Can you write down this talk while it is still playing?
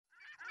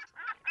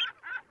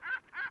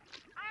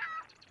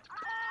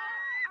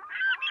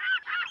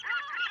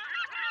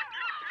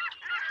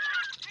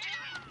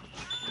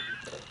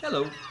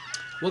Hello.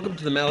 Welcome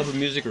to the Malibu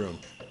Music Room.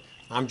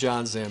 I'm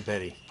John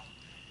Zambetti.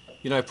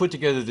 I put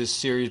together this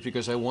series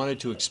because I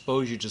wanted to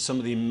expose you to some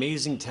of the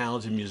amazing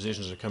talented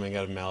musicians that are coming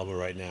out of Malibu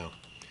right now.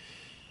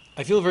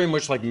 I feel very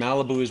much like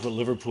Malibu is what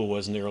Liverpool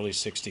was in the early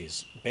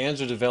 60s.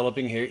 Bands are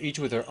developing here, each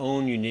with their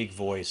own unique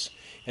voice,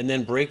 and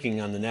then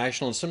breaking on the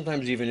national and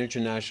sometimes even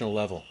international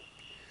level.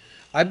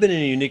 I've been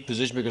in a unique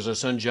position because our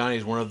son Johnny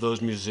is one of those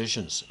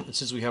musicians. And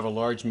since we have a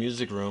large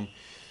music room,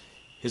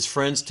 his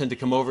friends tend to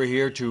come over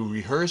here to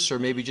rehearse or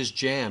maybe just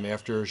jam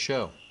after a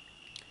show.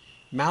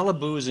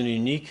 Malibu is a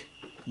unique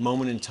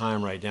moment in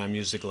time right now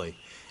musically,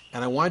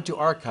 and I wanted to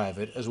archive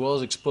it as well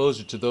as expose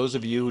it to those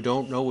of you who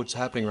don't know what's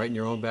happening right in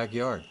your own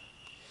backyard.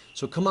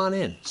 So come on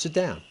in, sit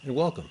down, and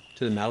welcome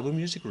to the Malibu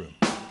Music Room.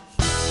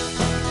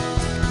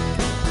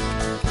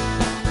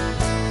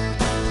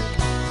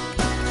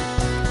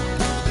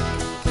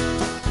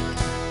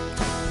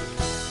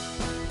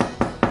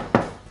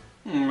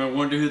 I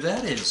wonder who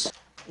that is.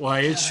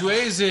 Why, it's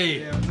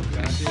Shwayze.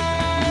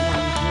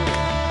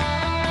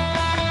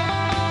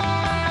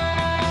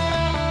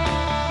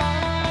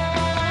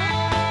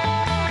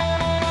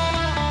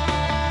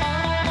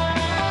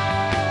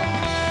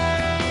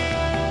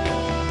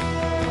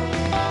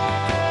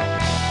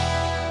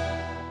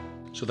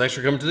 So thanks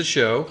for coming to the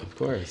show. Of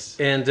course.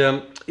 And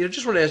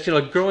just want to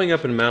ask, growing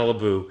up in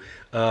Malibu,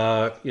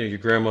 your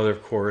grandmother,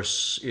 of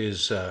course,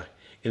 is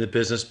in the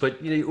business,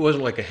 but it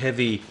wasn't like a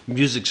heavy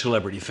music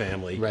celebrity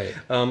family. Right.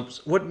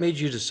 What made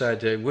you decide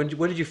to? When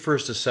did you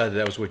first decide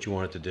that was what you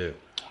wanted to do?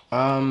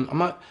 I'm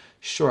not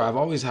sure. I've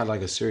always had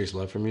like a serious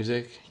love for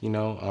music,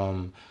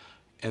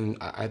 and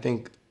I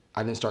think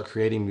I didn't start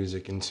creating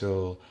music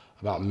until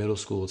about middle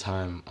school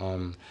time.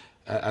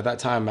 At that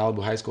time,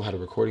 Malibu High School had a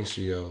recording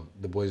studio.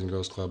 The Boys and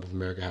Girls Club of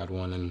America had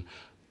one, and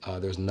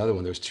there was another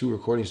one. There was two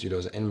recording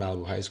studios in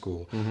Malibu High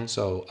School. Mm-hmm.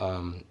 So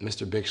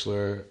Mr.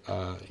 Bixler,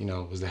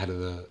 was the head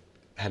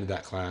of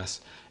that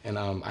class, and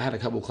I had a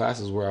couple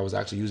classes where I was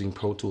actually using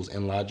Pro Tools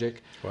and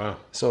Logic. Wow.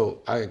 So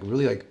I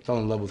really fell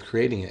in love with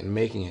creating it and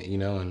making it,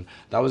 and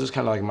that was just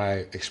kind of like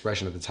my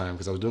expression at the time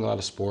because I was doing a lot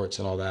of sports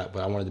and all that,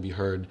 but I wanted to be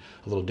heard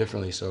a little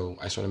differently, so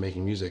I started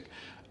making music.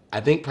 I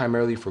think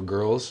primarily for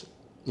girls,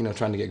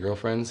 trying to get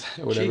girlfriends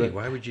or whatever. Gee,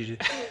 why would you do?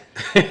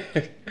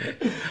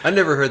 I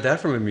never heard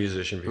that from a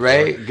musician before.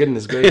 Right?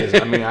 Goodness gracious.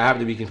 I mean, I have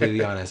to be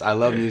completely honest. I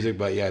love music,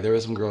 but yeah, there were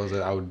some girls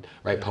that I would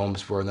write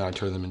poems for, and then I'd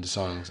turn them into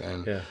songs.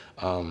 And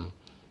and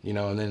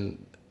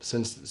then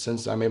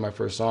since I made my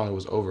first song, it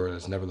was over, and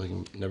it's never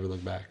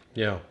looked back.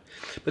 Yeah,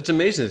 but it's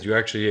amazing that you're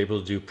actually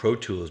able to do Pro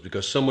Tools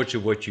because so much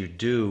of what you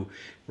do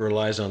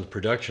relies on the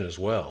production as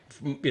well.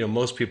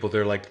 Most people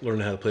they're like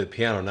learning how to play the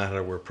piano, not how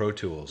to work Pro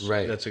Tools.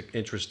 Right. That's an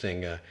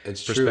interesting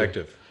It's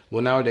perspective. True.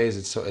 Well, nowadays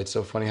it's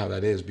so funny how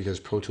that is because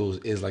Pro Tools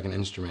is like an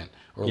instrument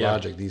or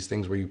Logic. These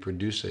things where you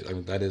produce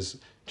it, that is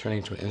turning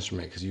into an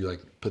instrument because you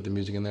put the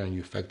music in there and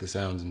you affect the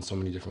sounds in so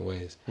many different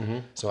ways. Mm-hmm.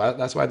 So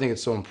that's why I think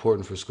it's so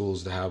important for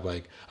schools to have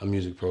a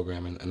music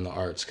program in the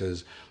arts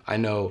because I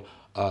know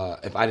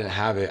if I didn't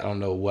have it, I don't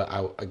know where I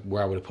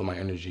would have put my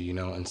energy.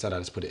 Instead I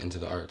just put it into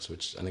the arts,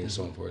 which I think is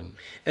so important.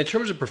 In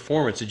terms of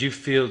performance, did you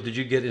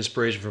get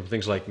inspiration from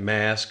things like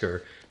Mask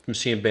or from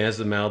seeing bands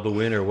of the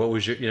Malibu Inn, or what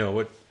was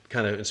what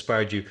kind of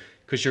inspired you?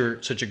 Because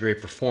you're such a great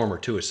performer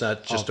too. It's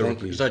not just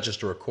it's not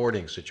just a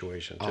recording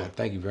situation too. Oh,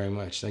 thank you very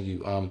much. Thank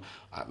you. I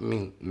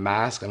mean,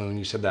 Mask. When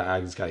you said that,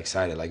 I just got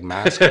excited.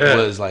 Mask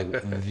was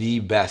the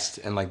best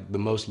and the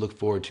most looked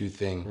forward to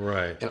thing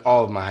in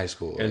all of my high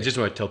school. And just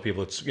want to tell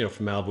people, it's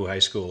from Malibu High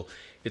School.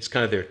 It's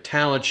kind of their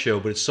talent show,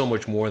 but it's so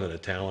much more than a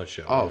talent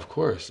show. Oh, of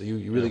course.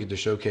 You really get to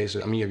showcase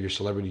it. I mean, you have your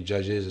celebrity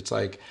judges. It's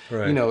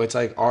it's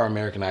like our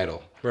American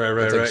Idol.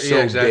 Right. It's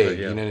so big,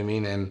 you know what I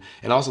mean? And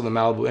also the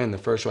Malibu Inn, the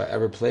first show I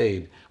ever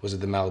played was at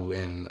the Malibu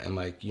Inn. And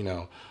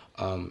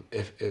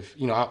if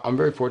I'm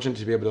very fortunate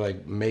to be able to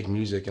make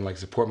music and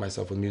support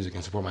myself with music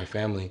and support my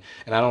family.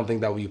 And I don't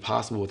think that would be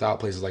possible without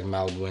places like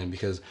Malibu Inn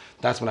because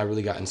that's when I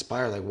really got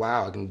inspired.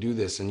 Wow, I can do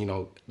this.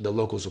 And the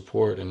local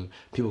support and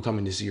people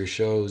coming to see your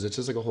shows. It's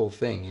just a whole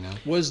thing.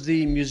 Was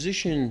the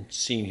musician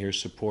scene here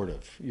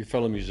supportive? Your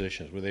fellow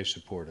musicians, were they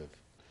supportive?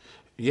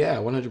 Yeah,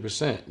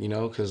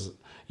 100%. Because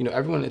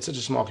everyone, it's such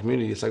a small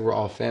community. It's we're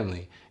all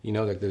family.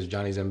 There's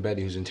Johnny Zambetti,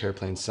 who's in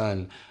Terraplane's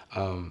son.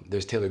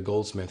 There's Taylor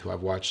Goldsmith, who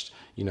I've watched,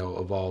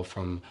 evolve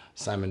from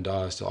Simon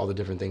Dawes to all the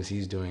different things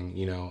he's doing,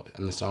 in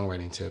the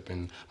songwriting tip.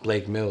 And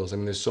Blake Mills. I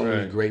mean, there's so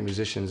many great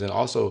musicians. And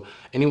also,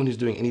 anyone who's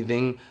doing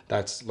anything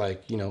that's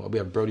we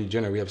have Brody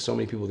Jenner. We have so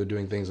many people that are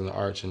doing things in the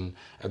arts, and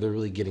they're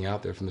really getting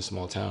out there from the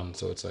small town.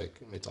 So it's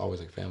it's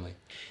always family.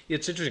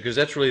 It's interesting because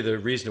that's really the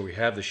reason that we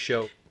have the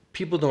show.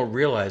 People don't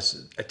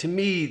realize, to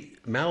me,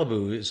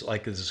 Malibu is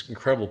this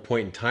incredible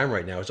point in time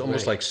right now. It's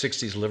almost like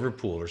 60s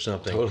Liverpool or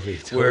something. Totally.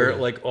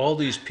 Where all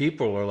these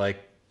people are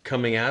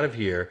coming out of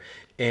here.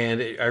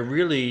 And I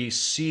really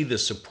see the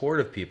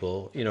support of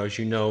people, as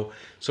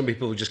some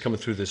people are just coming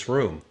through this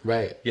room.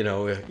 Right.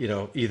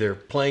 Either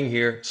playing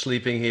here,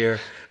 sleeping here,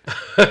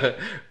 or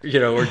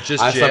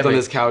just I slept jamming. on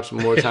this couch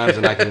more times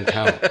than I can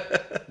count.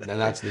 And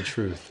that's the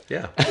truth.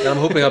 Yeah, and I'm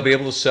hoping I'll be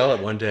able to sell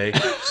it one day.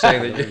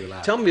 Saying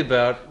that, tell me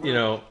about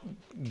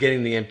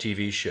getting the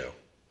MTV show.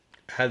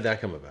 How did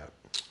that come about?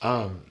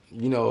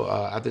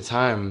 At the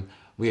time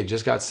we had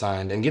just got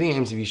signed, and getting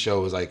an MTV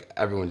show was like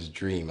everyone's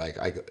dream.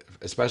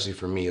 Especially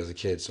for me as a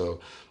kid.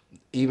 So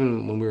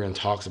even when we were in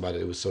talks about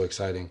it, it was so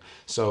exciting.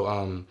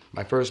 So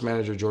my first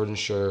manager, Jordan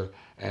Schur,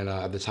 and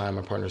at the time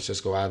my partner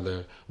Cisco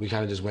Adler, we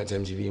kind of just went to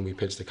MTV and we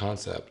pitched the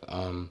concept.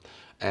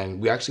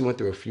 And we actually went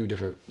through a few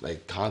different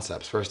like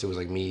concepts. First, it was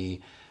like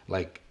me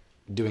like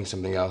doing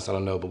something else. I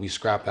don't know, but we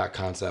scrapped that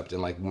concept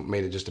and like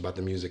made it just about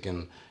the music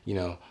and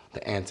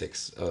the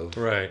antics of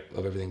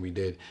everything we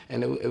did.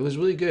 And it was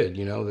really good.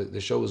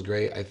 The show was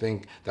great. I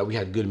think that we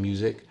had good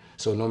music.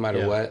 So no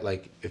matter what,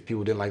 like if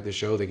people didn't like the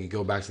show, they could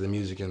go back to the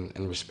music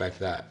and respect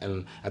that.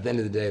 And at the end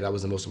of the day, that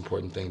was the most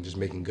important thing, just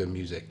making good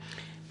music.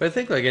 But I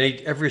think like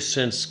ever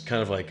since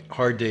kind of like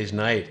Hard Day's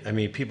Night, I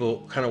mean,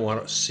 people kind of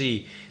want to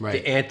see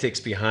the antics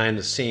behind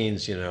the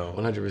scenes,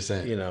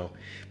 100%.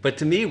 But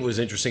to me, what was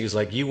interesting is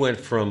like you went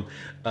from,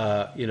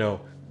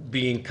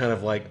 being kind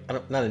of like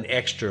not an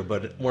extra,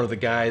 but one of the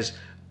guys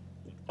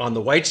on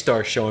the White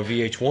Star show on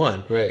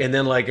VH1, right? And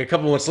then like a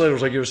couple of months later, it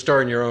was like you were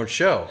starring your own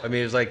show. I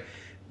mean, it was like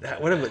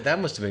that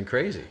must have been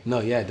crazy. No,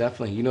 yeah,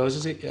 definitely. It's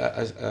just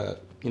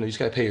you just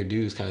gotta pay your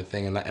dues kind of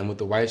thing. And with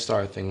the White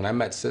Star thing, when I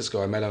met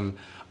Cisco, I met him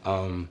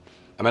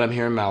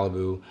here in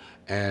Malibu,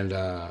 and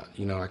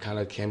I kind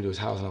of came to his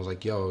house and I was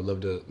like, yo, I'd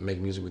love to make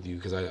music with you,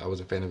 because I was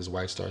a fan of his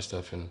White Star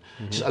stuff and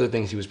just other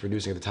things he was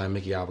producing at the time,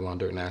 Mickey Avalon,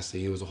 Dirt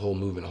Nasty. It was a whole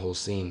movement, a whole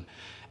scene.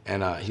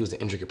 And he was an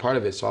intricate part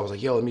of it, so I was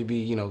like, yo, let me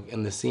be,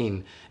 in the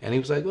scene. And he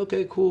was like,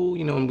 okay, cool,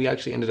 and we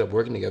actually ended up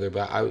working together.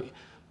 But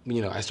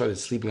I started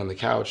sleeping on the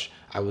couch.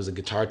 I was a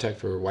guitar tech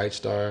for White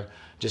Star,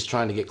 just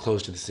trying to get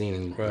close to the scene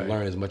and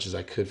learn as much as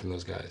I could from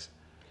those guys.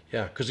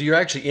 Yeah, because you're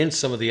actually in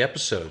some of the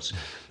episodes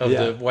of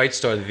the White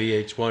Star, the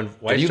VH1 White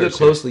Star. If you look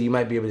closely, you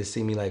might be able to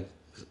see me like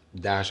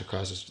dash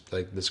across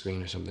the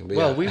screen or something.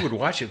 But we would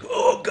watch it. Go,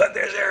 oh God,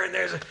 there's Aaron.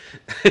 There's.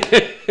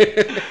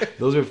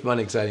 Those were fun,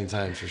 exciting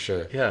times for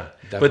sure. Yeah,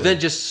 definitely. But then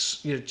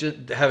just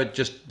have it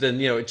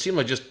it seemed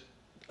like just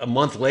a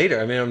month later.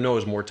 I mean, I know it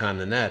was more time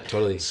than that.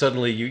 Totally.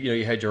 Suddenly,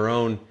 you had your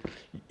own.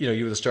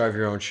 You were the star of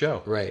your own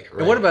show. Right.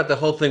 And what about the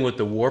whole thing with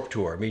the Warp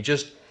Tour? I mean,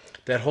 just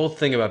that whole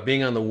thing about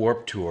being on the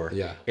Warp Tour.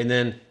 Yeah. And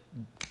then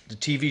the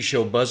TV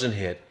show Buzzin'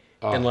 hit,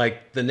 and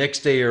like the next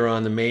day you're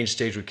on the main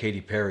stage with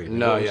Katy Perry.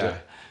 No,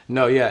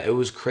 it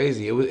was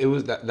crazy. It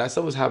was that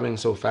stuff was happening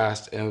so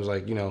fast, and it was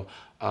like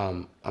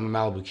I'm a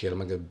Malibu kid. I'm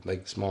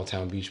like a small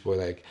town beach boy.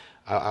 Like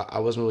I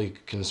wasn't really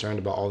concerned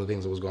about all the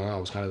things that was going on. I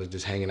was kind of like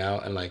just hanging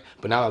out and like.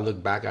 But now I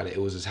look back at it,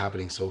 it was just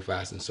happening so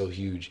fast and so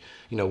huge.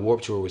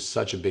 Warp Tour was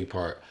such a big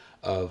part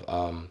of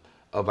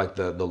like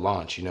the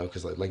launch,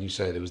 because like you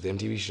said, it was the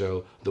MTV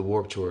show, the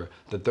Warp Tour.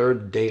 The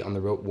third date on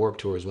the Warp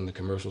Tour is when the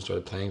commercials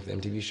started playing for the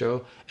MTV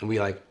show, and we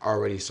like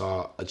already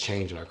saw a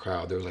change in our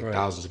crowd. There was like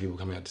thousands of people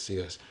coming out to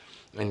see us.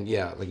 And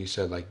yeah, like you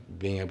said, like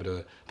being able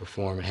to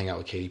perform and hang out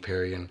with Katy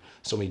Perry and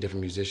so many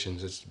different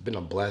musicians, it's been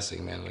a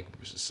blessing, man. Like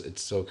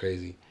it's so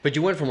crazy. But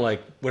you went from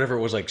like whatever it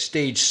was, like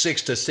stage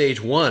 6 to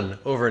stage 1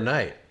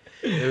 overnight.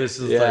 It was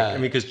just like, I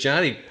mean, because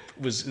Johnny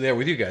was there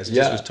with you guys and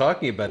just was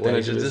talking about that.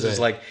 He said, this is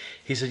like,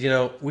 he said,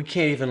 we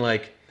can't even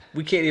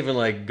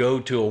like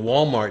go to a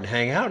Walmart and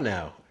hang out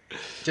now.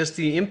 Just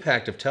the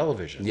impact of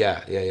television.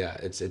 Yeah.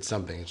 It's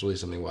something. It's really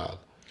something wild.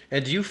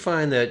 And do you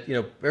find that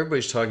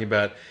everybody's talking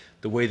about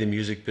the way the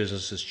music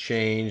business has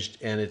changed,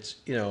 and it's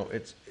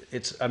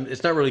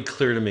not really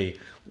clear to me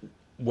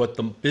what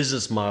the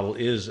business model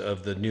is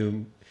of the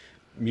new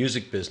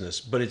music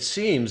business, but it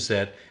seems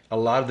that a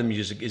lot of the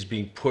music is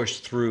being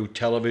pushed through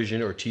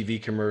television or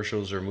TV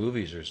commercials or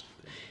movies,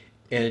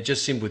 and it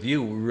just seemed with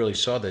you, we really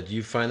saw that. Do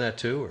you find that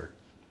too, or?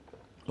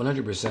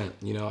 100%.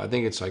 I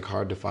think it's like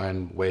hard to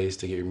find ways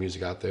to get your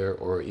music out there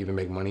or even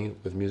make money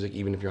with music,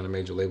 even if you're on a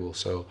major label.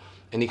 So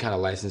any kind of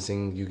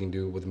licensing you can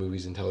do with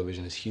movies and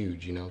television is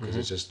huge, because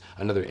it's just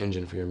another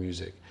engine for your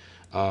music.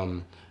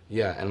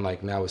 Yeah, and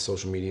like now with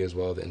social media as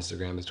well, the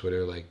Instagram, the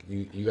Twitter, like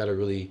you got to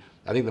really,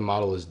 I think the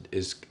model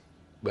is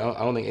well, I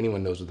don't think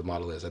anyone knows what the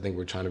model is. I think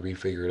we're trying to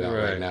refigure it out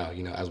right now,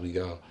 as we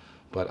go.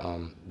 But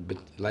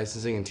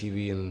licensing and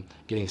TV and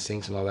getting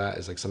syncs and all that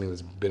is like something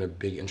that's been a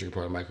big intricate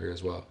part of my career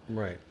as well.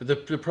 Right.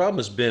 But the problem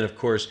has been, of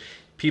course,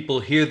 people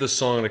hear the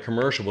song in a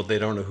commercial, but they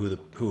don't know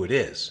who it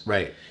is.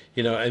 Right.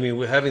 I mean,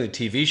 with having the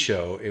TV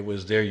show, it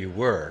was there you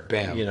were.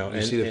 Bam.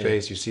 You see the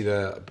face, you see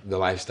the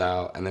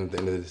lifestyle, and then at the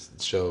end of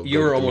the show, you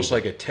were almost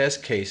like a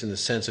test case in the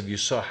sense of you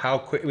saw how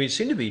quick. I mean, it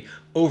seemed to be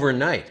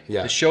overnight.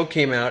 Yeah. The show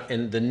came out,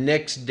 and the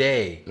next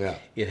day,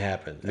 it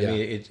happened. I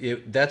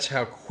mean, that's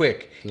how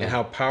quick and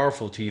how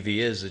powerful TV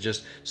is. That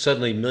just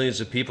suddenly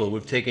millions of people. It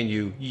would have taken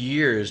you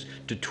years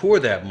to tour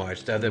that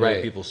much to have that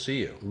many people see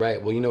you.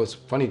 Right. Well, it's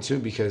funny too,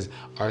 because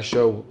our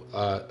show.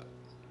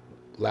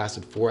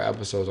 lasted 4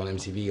 episodes on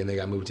MTV, and they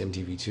got moved to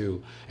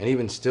MTV2. And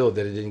even still,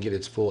 that it didn't get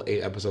its full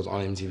 8 episodes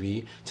on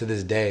MTV. To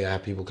this day, I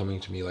have people coming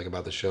to me like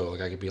about the show.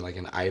 Like I could be like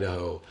in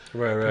Idaho,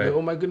 Right, like, right.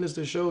 oh my goodness,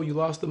 the show, you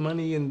lost the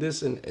money and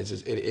this, and it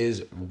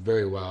is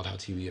very wild how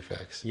TV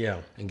affects. Yeah.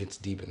 And gets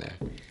deep in there.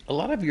 A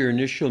lot of your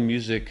initial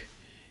music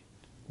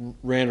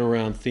ran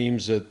around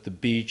themes at the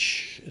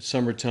beach,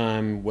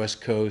 summertime,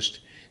 West Coast.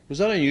 Was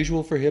that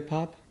unusual for hip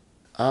hop?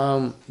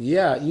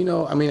 Yeah,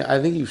 I mean, I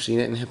think you've seen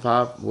it in hip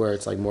hop where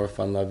it's like more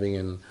fun loving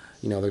and,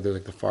 like there's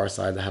like the Far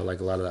Side that had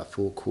like a lot of that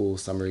full, cool,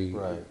 summery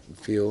Right.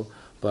 feel.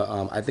 But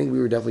I think we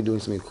were definitely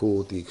doing something cool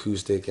with the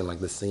acoustic and like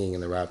the singing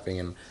and the rapping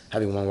and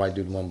having one white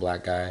dude and one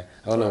black guy.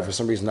 I don't know, Right. for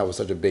some reason that was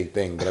such a big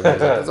thing. But everyone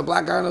was like, there's a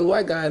black guy and a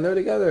white guy and they're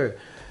together.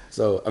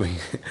 So, I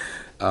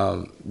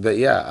mean, but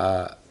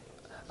yeah,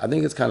 I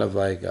think it's kind of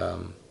like,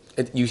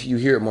 you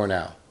hear it more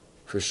now,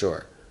 for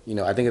sure.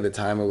 I think at the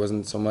time it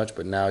wasn't so much,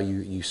 but now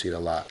you see it a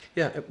lot.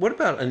 Yeah. What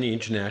about on the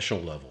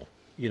international level?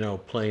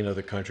 Playing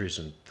other countries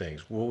and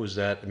things. What was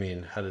that? I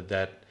mean, how did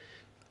that?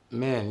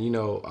 Man,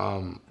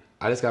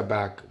 I just got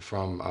back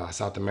from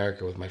South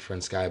America with my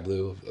friend Sky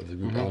Blue of the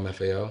group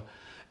LMFAO,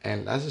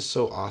 and that's just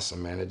so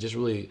awesome, man. It just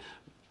really,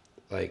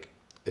 like,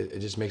 it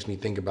just makes me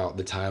think about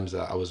the times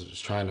that I was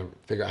trying to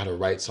figure out how to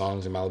write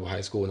songs in Malibu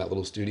High School in that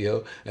little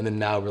studio, and then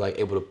now we're like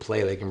able to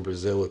play like in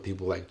Brazil with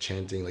people like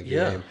chanting like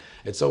your Yeah. name.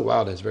 It's so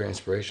wild and it's very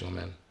inspirational,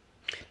 man.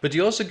 But do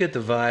you also get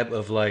the vibe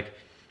of like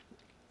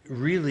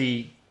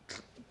really,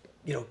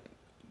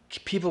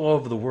 people all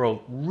over the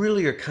world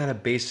really are kind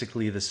of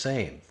basically the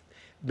same.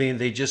 I mean,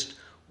 they just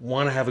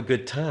want to have a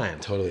good time.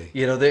 Totally.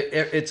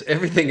 It's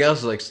everything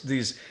else. Like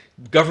these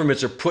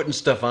governments are putting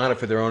stuff on it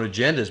for their own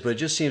agendas, but it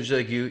just seems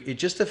like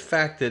it's just the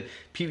fact that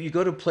people, you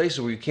go to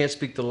places where you can't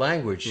speak the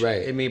language.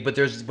 Right. I mean,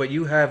 but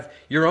you have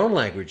your own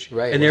language,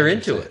 Right, and they're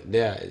into 100%. it.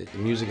 Yeah,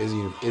 music is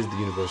the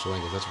universal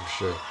language, that's for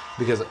sure.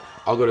 Because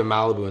I'll go to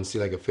Malibu and see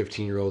like a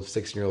 15-year-old,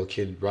 16-year-old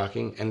kid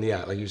rocking, and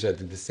yeah, like you said,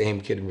 the same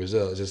kid in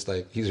Brazil. It's just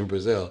like he's in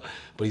Brazil,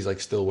 but he's like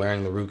still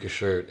wearing the Ruka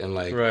shirt and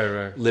like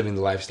Right. living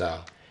the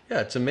lifestyle. Yeah,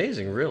 it's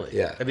amazing, really.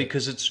 Yeah. I mean,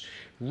 because it's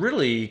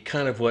really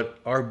kind of what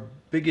our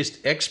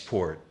biggest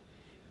export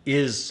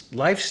is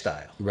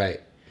lifestyle.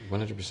 Right,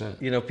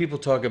 100%. People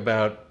talk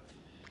about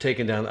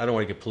taking down, I don't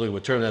want to get political,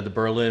 but turning down the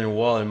Berlin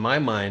Wall. In my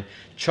mind,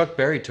 Chuck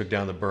Berry took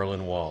down the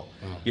Berlin Wall.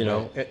 I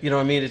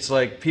mean, it's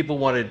like people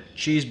wanted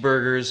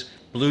cheeseburgers,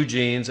 blue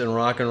jeans, and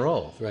rock and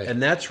roll. Right.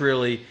 And that's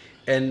really,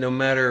 and no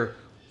matter,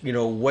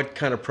 what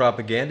kind of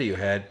propaganda you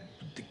had,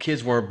 the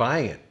kids weren't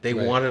buying it. They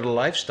Right. wanted a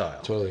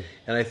lifestyle. Totally.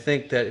 And I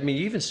think that, I mean,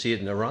 you even see it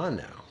in Iran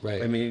now.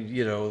 Right. I mean,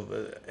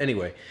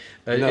 anyway.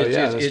 No,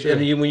 yeah, that's true.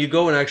 And when you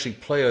go and actually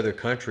play other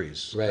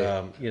countries, Right.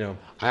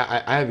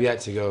 I have yet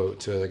to go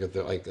to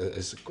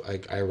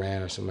like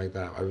Iran or something like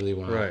that. I really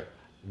want Right.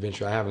 to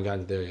venture. I haven't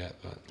gotten there yet,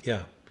 but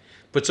yeah.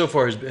 But so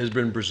far, has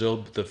been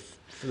Brazil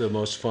the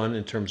most fun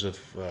in terms of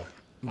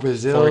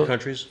Brazil, foreign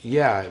countries?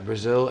 Yeah,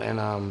 Brazil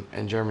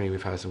and Germany.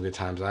 We've had some good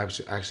times. I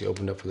actually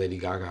opened up for Lady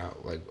Gaga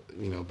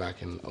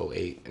back in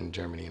 '08 in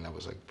Germany, and that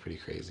was like pretty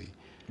crazy.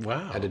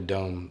 Wow. At a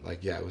dome,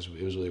 it was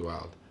really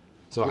wild.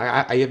 So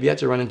I have yet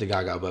to run into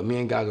Gaga, but me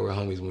and Gaga were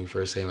homies when we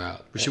first came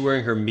out. Was she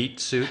wearing her meat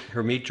suit,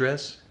 her meat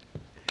dress?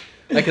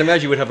 I can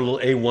imagine you would have a little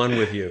A1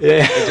 with you.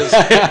 Yeah.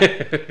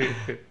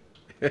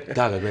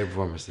 Gaga, great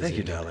performance. Thank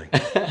you, darling.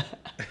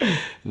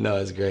 No,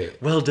 it's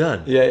great. Well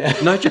done. Yeah.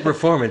 Not your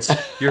performance,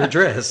 your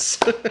dress.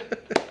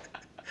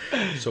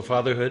 So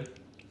fatherhood,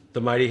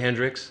 the mighty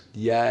Hendrix.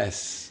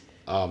 Yes.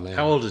 Oh man.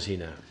 How old is he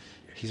now?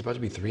 He's about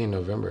to be 3 in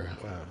November.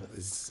 Wow.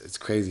 It's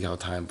crazy how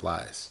time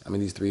flies. I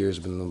mean, these 3 years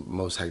have been the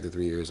most hectic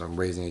 3 years. I'm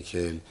raising a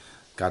kid,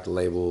 got the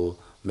label,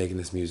 making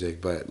this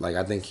music, but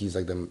I think he's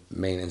like the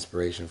main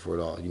inspiration for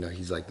it all.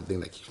 He's like the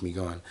thing that keeps me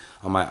going.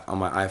 On my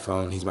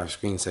iPhone, he's my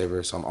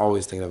screensaver, so I'm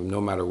always thinking of him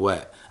no matter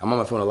what. I'm on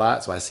my phone a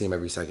lot, so I see him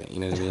every second. You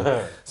know what I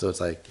mean? So it's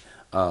like,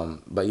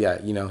 but yeah,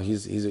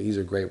 he's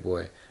a great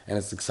boy, and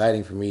it's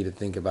exciting for me to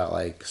think about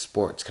like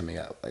sports coming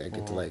up. Like I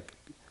get to like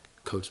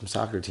coach some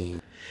soccer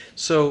team.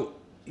 So,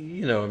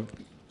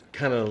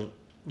 kind of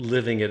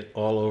living it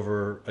all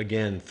over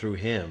again through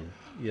him,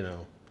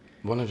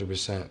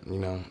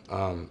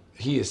 100%.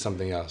 He is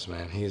something else,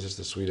 man. He is just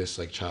the sweetest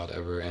like child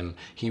ever, and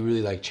he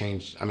really like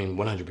changed. I mean,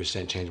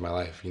 100% changed my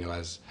life.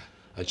 As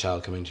a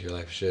child coming into your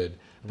life should.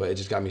 But it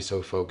just got me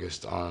so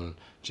focused on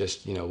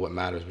just what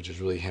matters, which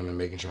is really him and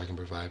making sure I can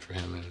provide for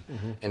him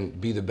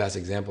and be the best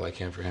example I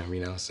can for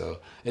him. So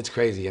it's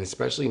crazy, and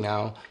especially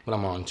now when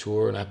I'm on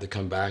tour and I have to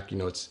come back.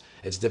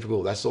 It's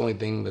difficult. That's the only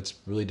thing that's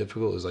really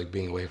difficult is like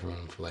being away from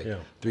him for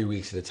 3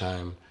 weeks at a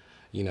time.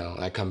 And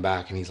I come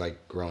back and he's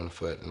like growing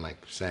foot and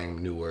like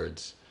saying new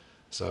words.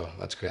 So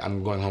that's great.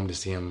 I'm going home to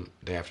see him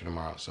day after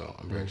tomorrow, so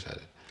I'm very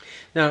excited.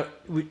 Now,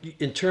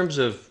 in terms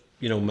of,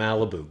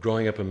 Malibu,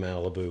 growing up in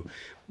Malibu,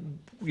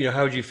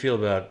 how would you feel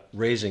about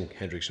raising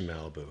Hendrix in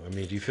Malibu? I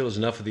mean, do you feel there's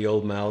enough of the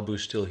old Malibu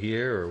still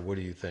here, or what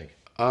do you think?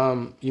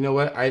 You know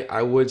what?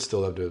 I would still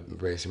love to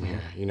raise him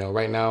here.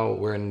 Right now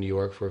we're in New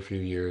York for a few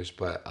years,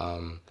 but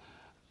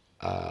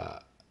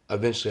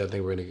eventually I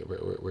think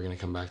we're gonna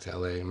come back to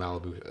LA and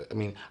Malibu. I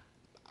mean,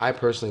 I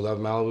personally love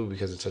Malibu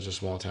because it's such a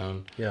small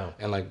town. Yeah.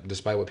 And like,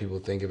 despite what people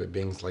think of it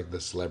being like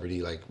the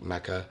celebrity like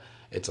mecca,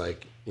 it's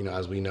like, you know,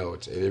 as we know,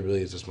 it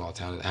really is a small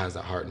town. It has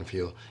that heart and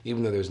feel.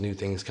 Even though there's new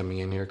things coming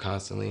in here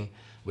constantly,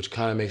 which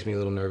kind of makes me a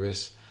little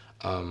nervous.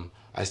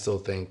 I still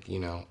think, you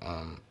know,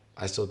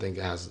 I still think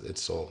it has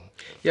its soul.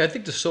 Yeah, I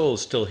think the soul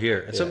is still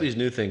here, and some of Yeah. these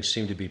new things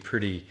seem to be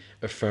pretty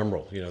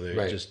ephemeral. You know, they're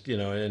Right. just, you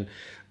know, and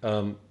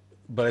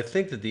but I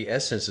think that the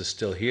essence is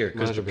still here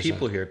because the 100%.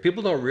 people here,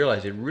 people don't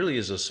realize it really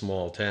is a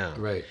small town.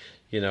 Right.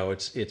 You know,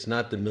 it's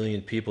not the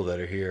million people that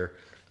are here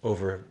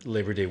over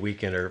Labor Day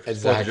weekend or 4th of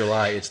Exactly.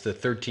 July. It's the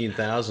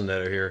 13,000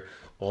 that are here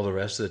all the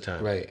rest of the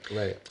time. Right,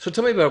 right. So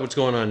tell me about what's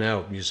going on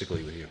now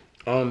musically with you.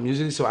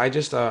 Musically, so I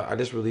just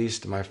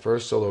released my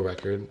first solo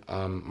record,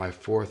 my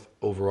fourth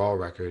overall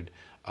record.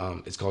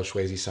 It's called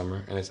Shwayze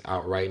Summer, and it's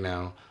out right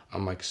now.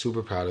 I'm like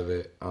super proud of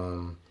it.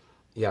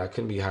 Yeah, I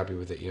couldn't be happy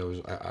with it. You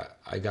know,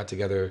 I got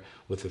together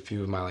with a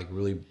few of my like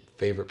really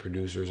favorite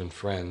producers and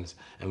friends,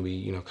 and we,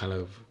 you know, kind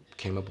of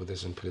came up with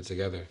this and put it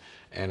together.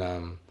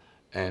 And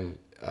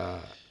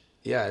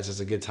yeah, it's just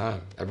a good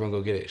time. Everyone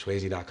go get it.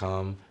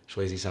 Shwayze.com,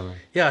 Shwayze Summer.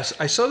 Yeah,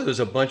 I saw there was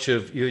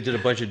you did a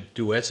bunch of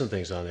duets and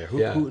things on there.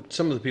 Yeah. Who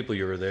some of the people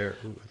you were there?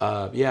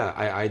 Yeah,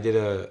 I did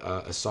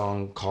a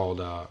song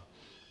called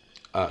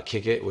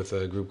Kick It with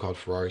a group called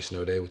Ferrari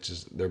Snow Day, which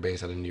is, they're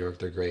based out of New York.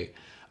 They're great.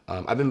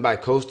 I've been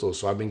bi-coastal,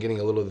 so I've been getting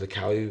a little of the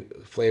Cali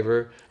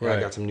flavor, and I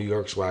Right. got some New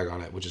York swag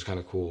on it, which is kind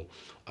of cool.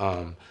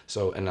 And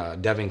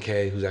Devin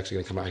K, who's actually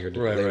going to come out here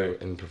today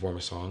Right. and perform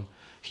a song,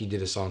 he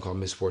did a song called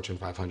Misfortune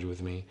 500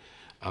 with me.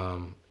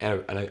 And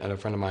a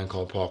friend of mine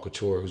called Paul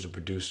Couture, who's a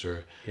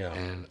producer Yeah.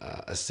 and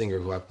a singer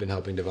who I've been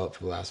helping develop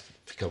for the last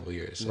couple of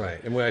years. So.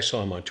 Right, and when I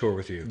saw him on tour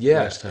with you Yeah,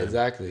 last time.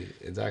 exactly.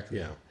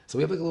 Yeah. So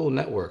we have like a little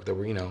network that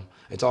we're, you know,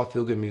 it's all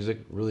feel good music,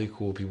 really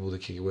cool people to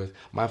kick it with.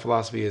 My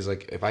philosophy is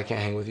like, if I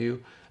can't hang with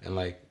you and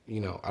like,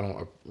 you know, I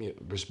don't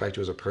respect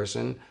you as a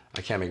person,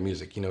 I can't make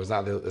music. You know, it's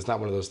not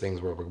one of those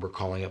things where we're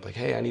calling up like,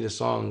 hey, I need a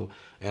song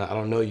and I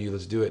don't know you,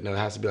 let's do it. No, it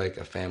has to be like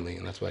a family,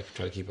 and that's why I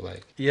try to keep it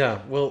like.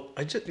 Yeah, well,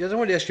 I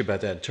wanted to ask you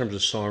about that in terms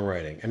of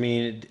songwriting. I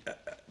mean,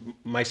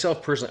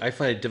 myself personally, I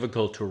find it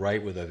difficult to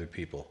write with other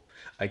people.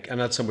 I'm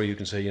not somebody who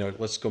can say, you know,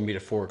 let's go meet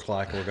at 4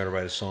 o'clock and we're going to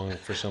write a song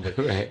for somebody.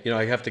 Right. You know,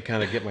 I have to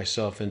kind of get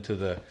myself into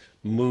the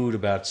mood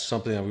about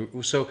something.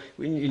 So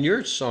in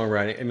your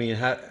songwriting, I mean,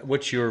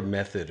 what's your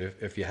method,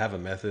 if you have a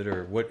method,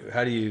 or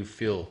how do you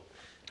feel?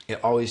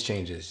 It always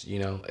changes, you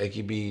know. It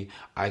could be,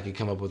 I could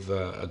come up with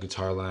a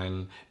guitar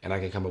line, and I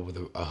could come up with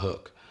a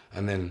hook,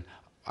 and then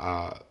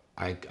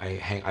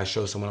I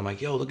show someone, I'm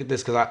like, yo, look at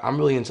this, because I'm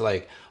really into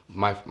like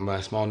my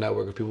small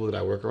network of people that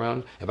I work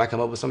around. If I come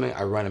up with something,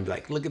 I run and be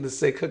like, look at this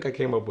sick hook I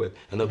came up with,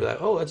 and they'll be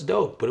like, oh, that's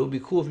dope, but it would be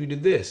cool if you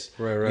did this.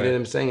 Right. You know what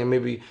I'm saying? And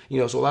maybe, you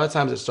know, so a lot of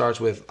times it starts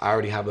with, I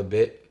already have a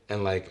bit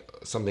and like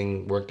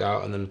something worked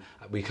out, and then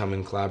we come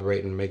and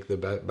collaborate and make the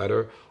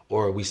better,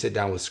 or we sit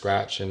down with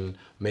scratch and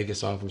make a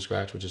song from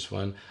scratch, which is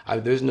fun.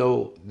 There's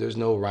no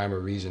rhyme or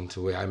reason to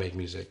the way I make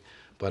music,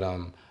 but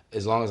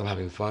as long as I'm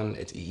having fun,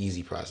 it's an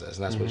easy process,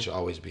 and that's what it should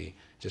always be.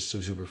 Just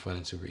super fun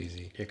and super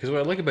easy. Yeah, because what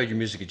I like about your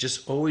music, it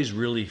just always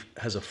really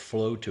has a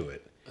flow to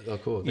it. Oh,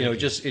 cool. You know,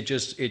 Thank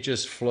it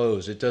just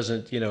flows. It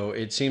doesn't, you know,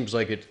 it seems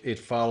like it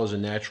follows a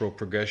natural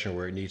progression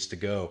where it needs to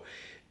go.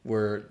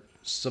 Where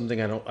something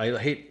I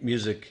hate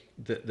music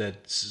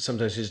that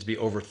sometimes needs to be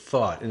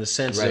overthought, in the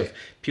sense of Right.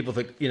 people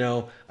think, you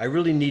know, I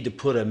really need to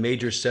put a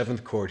major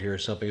seventh chord here or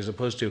something, as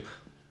opposed to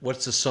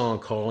what's the song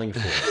calling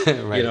for.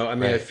 Right, You know, I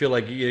mean, I right. feel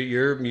like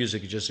your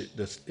music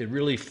it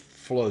really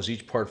flows.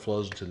 Each part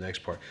flows into the next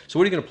part. So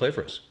what are you going to play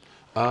for us?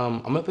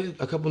 I'm gonna play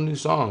a couple new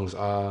songs.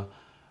 I'm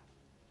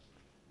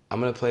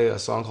gonna play a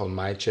song called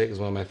 "My Chick." It's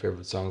one of my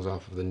favorite songs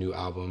off of the new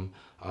album.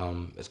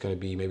 It's gonna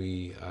be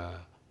maybe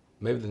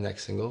the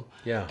next single.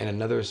 Yeah. And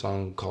another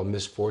song called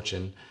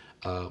 "Misfortune"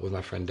 with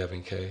my friend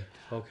Devin K.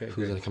 Okay, Who's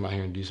great. gonna come out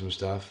here and do some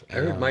stuff. I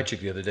heard My Chick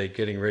the other day,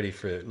 getting ready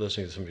for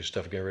listening to some of your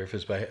stuff, getting ready for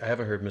this, but I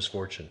haven't heard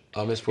Misfortune.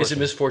 Misfortune. Is it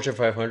Misfortune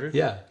 500?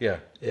 Yeah. Yeah.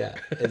 Yeah,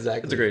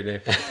 exactly. That's a great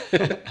name.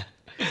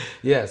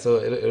 Yeah, so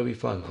it'll be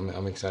fun.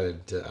 I'm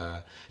excited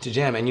to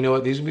jam. And you know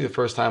what? These will be the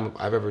first time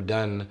I've ever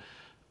done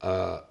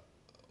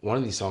one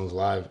of these songs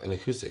live in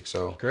acoustic.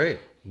 So Great.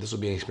 this will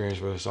be an experience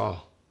for us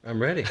all.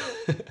 I'm ready.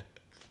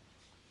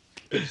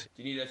 Do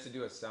you need us to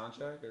do a sound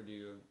check, or do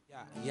you?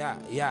 Yeah.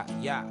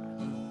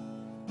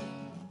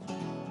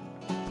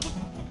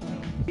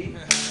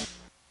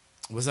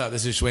 What's up?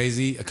 This is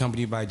Shwayze,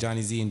 accompanied by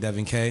Johnny Z and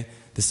Devin K.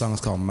 This song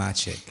is called My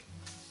Chick.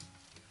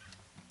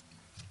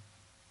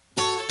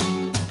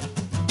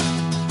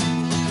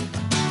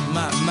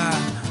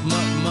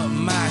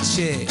 My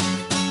chick.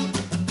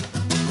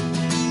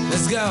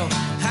 Let's go.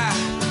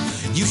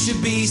 Ha. You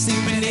should be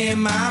sleeping in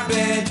my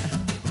bed,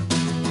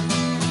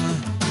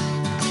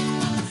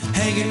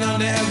 hanging on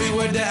to every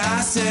word that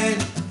I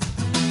said.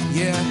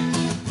 Yeah.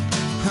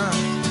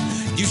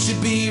 You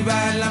should be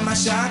riding like my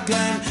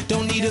shotgun.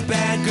 Don't need a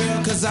bad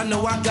girl, cause I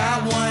know I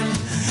got one.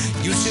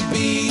 You should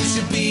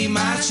be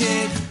my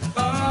chick.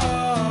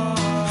 Oh,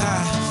 ha.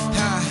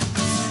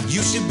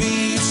 You should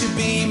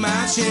be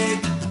my chick.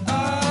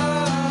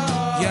 Oh,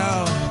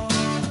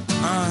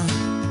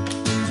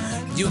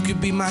 You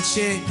could be my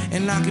chick,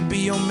 and I could be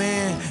your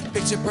man.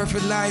 Picture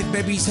perfect life,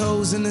 baby,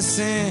 toes in the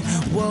sand.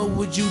 What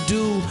would you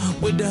do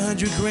with the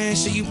 100 grand?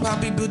 Shit, you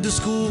probably build a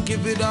school,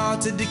 give it all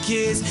to the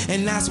kids.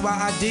 And that's why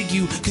I dig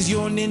you, cause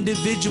you're an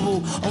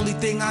individual. Only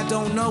thing I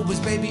don't know is,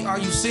 baby, are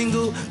you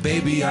single?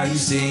 Baby, are you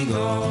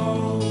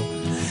single?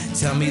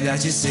 Tell me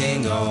that you're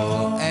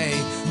single. Hey,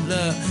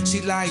 look,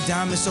 she like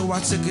diamonds, so I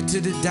took her to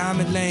the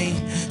diamond lane.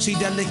 She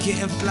delicate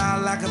and fly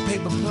like a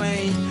paper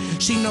plane.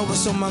 She know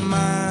what's on my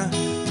mind.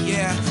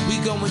 Yeah, we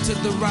going to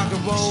the Rock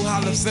and Roll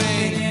Hall of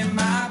Fame. In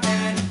my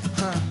bed.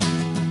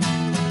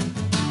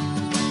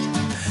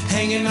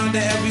 Hanging on to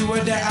every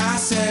word that I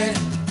said.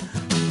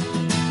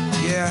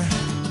 Yeah.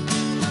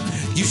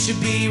 You should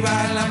be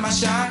riding like my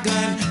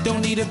shotgun.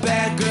 Don't need a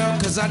bad girl,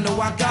 cause I know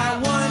I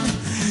got one.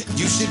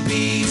 You should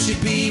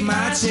be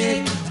my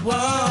chick.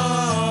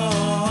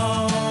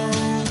 Whoa.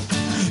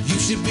 You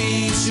should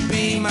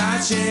be my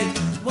chick.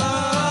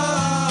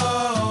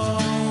 Whoa.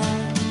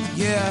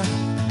 Yeah.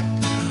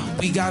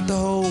 We got the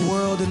whole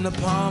world in the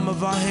palm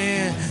of our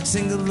hand.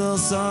 Sing a little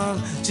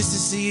song just to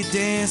see you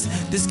dance.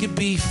 This could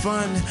be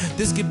fun,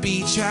 this could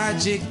be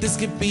tragic, this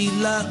could be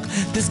luck,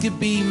 this could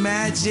be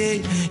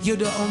magic. You're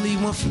the only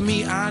one for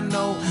me, I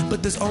know.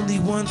 But there's only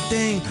one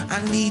thing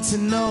I need to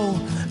know.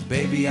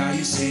 Baby, are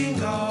you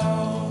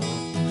single?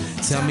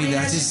 Tell me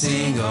that you're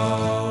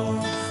single.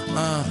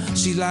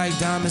 She like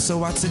diamonds,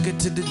 so I took her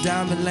to the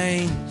diamond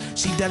lane.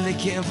 She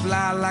delicate and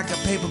fly like a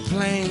paper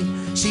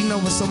plane. She know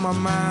what's on my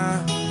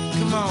mind.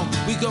 Come on,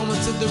 we going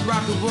to the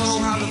Rock and Roll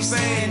Hall of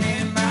Fame.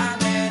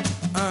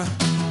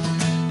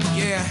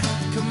 Yeah,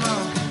 come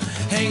on.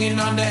 Hanging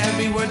on to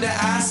every word that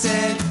I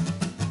said.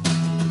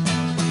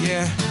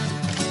 Yeah.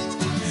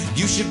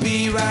 You should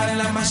be riding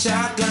like my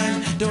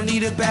shotgun. Don't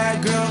need a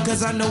bad girl,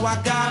 cause I know I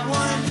got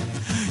one.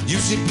 You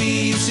should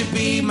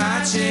be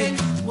my chick.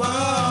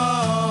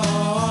 Whoa.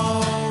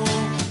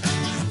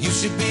 You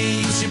should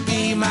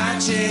be my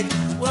chick.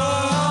 Whoa.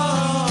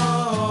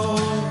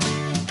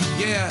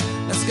 Yeah,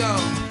 let's go.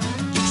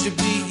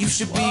 You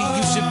should be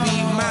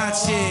my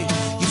chick.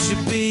 You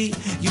should be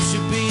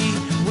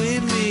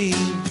with me.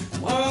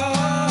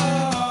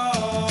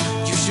 Whoa.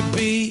 You should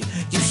be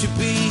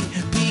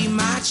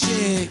my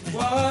chick.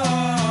 Whoa.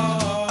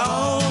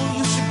 Oh,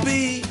 you should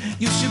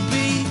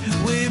be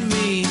with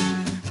me.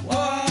 Whoa.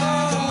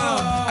 Come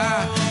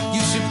on,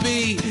 you should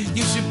be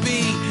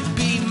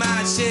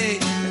my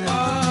chick.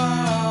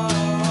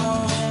 Whoa.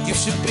 You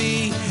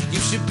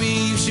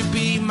should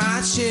be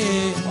my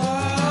chick.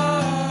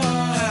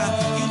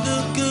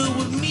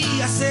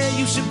 I said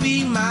you should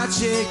be my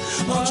chick.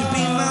 Won't you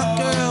be my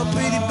girl?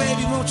 Pretty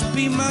baby, won't you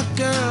be my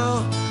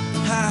girl?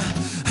 Ha,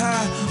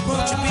 ha,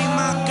 won't you be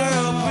my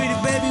girl? Pretty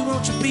baby,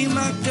 won't you be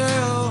my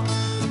girl?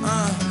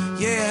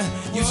 Yeah,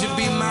 you should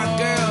be my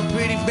girl.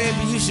 Pretty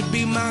baby, you should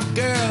be my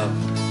girl.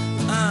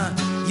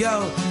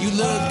 Yo, you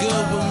look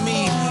good with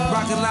me.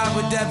 Rockin' live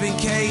with Devin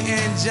K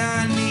and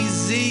Johnny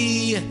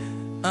Z.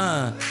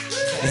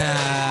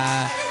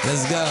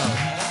 Let's go.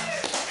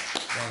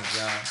 Thanks,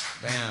 y'all.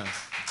 Bam,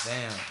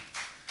 bam.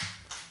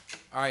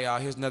 All right, y'all,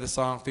 here's another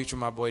song featuring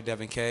my boy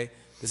Devin K.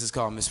 This is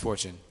called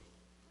Misfortune.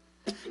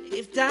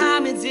 If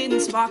diamonds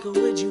didn't sparkle,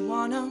 would you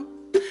want them?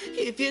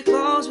 If your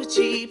clothes were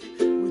cheap,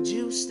 would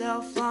you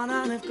still flaunt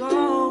them? If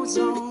gold's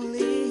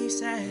only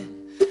said,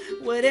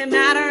 would it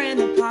matter in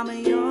the palm of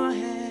your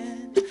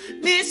hand?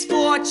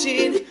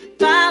 Misfortune,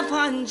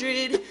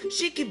 500,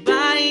 she could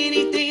buy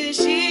anything that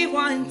she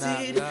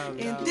wanted.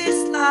 And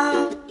this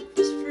love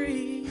is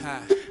free,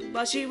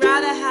 but she'd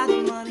rather have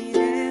the money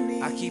than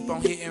me. I keep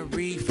on hitting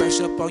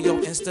refresh up on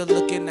your Insta,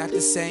 looking at the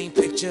same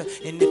picture.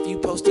 And if you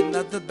post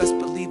another, best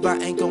believe I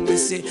ain't gon'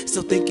 miss it.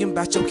 Still thinking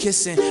about your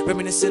kissing,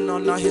 reminiscing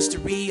on our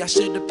history. I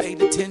should've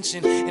paid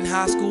attention in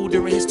high school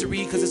during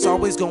history, cause it's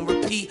always gon'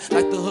 repeat,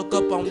 like the hook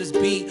up on this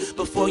beat.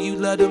 Before you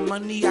love the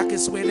money, I can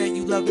swear that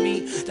you love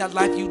me. That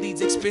life you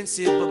lead's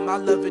expensive, but my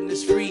loving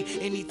is free.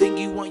 Anything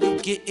you want, you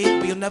get it,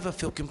 but you'll never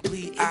feel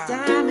complete. If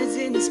diamonds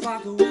didn't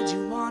sparkle, would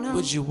you want them?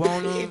 Would you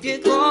want them? If your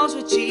clothes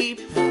were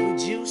cheap, would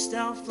you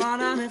still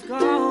flaunt them? If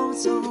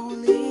gold's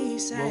only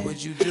said, what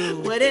would you do?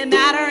 Would it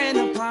matter in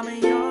the palm of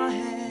your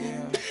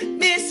hand? Yeah.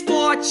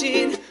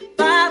 Misfortune,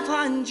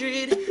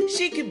 500,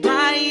 she could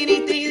buy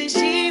anything that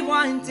she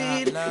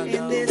wanted.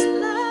 And this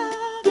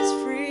love is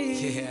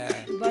free,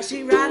 but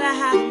she'd rather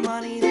have the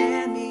money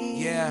than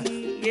me. Yeah,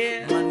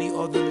 money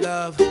or the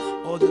love,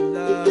 or the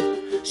love.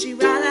 She'd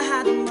rather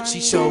have the money. She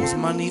chose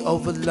money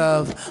over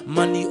love,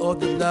 money or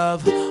the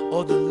love,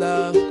 or the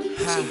love.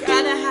 She'd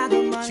rather have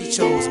the money. She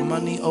chose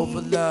money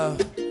over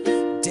love.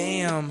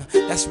 Damn,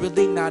 that's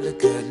really not a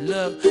good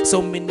look.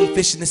 So many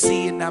fish in the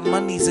sea and that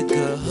money's a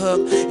good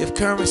hook. If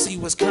currency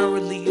was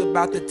currently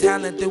about the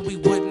talent, then we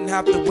wouldn't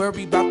have to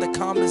worry about the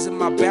commas in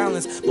my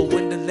balance. But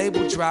when the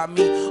label dropped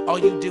me, all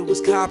you did was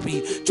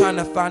copy, trying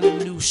to find a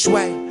new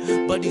Shwayze.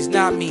 but he's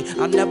not me.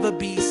 I'll never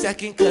be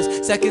second,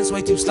 cause second's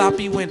way too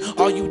sloppy. When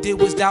all you did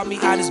was doubt me,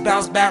 I just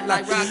bounce back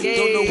like Rocky.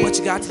 don't know what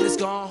you got till it's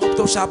gone. Hope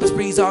those shopping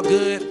sprees all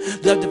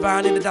good. Love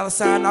divine and the dollar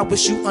sign, I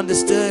wish you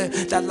understood.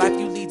 That life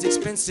you lead's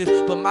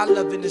expensive, but my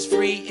loving is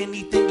free.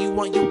 Anything you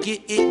want, you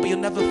get it, but you'll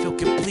never feel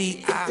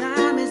complete.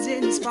 Diamonds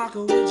didn't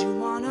sparkle, would you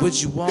want 'em?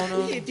 Would you want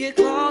 'em? If your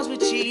clothes were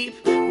cheap,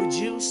 would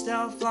you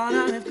still flaunt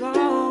 'em? If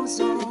gold's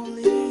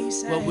only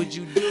sad, What would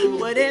you do?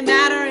 would it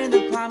matter in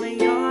the palm of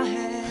your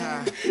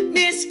hand?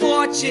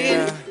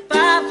 Misfortune,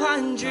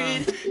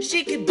 500.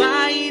 She could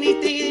buy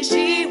anything that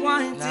she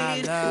wanted. Nah,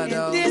 and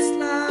no. this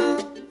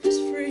love is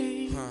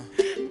free,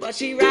 but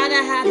she'd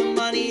rather have the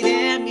money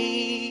than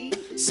me.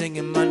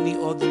 Singing money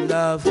or the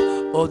love,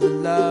 or the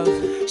love.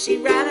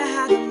 She'd rather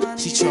have the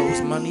money. She chose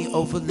than money me.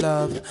 over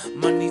love,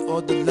 money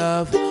or the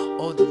love,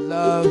 or the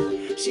love.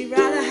 She'd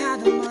rather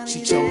have the money. She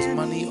chose than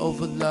money me.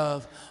 over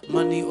love,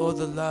 money or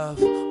the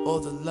love, or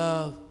the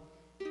love.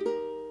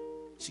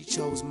 She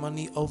chose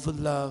money over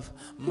love,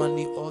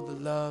 money or the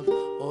love,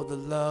 or the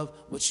love.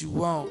 What you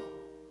want?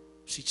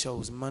 She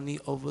chose money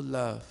over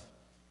love.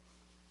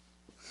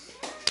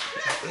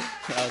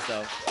 That was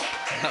dope.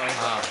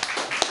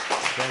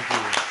 Thank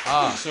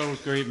you. So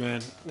great,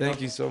 man.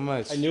 Thank you so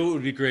much. I knew it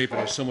would be great, but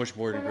it was so much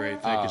more than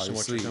great. Thank you so you're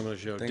much sweet. for coming on the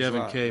show. Thanks a Devin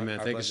lot. K, man,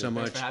 Our thank you so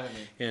pleasure. much. Thanks for having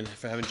me. And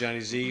for having Johnny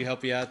Z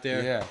help you out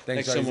there. Yeah,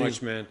 thanks, so Johnny Z.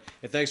 much, man.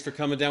 And thanks for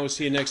coming down. We'll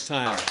see you next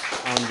time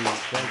on the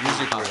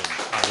Music Room.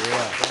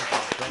 Yeah.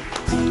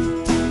 Thank you.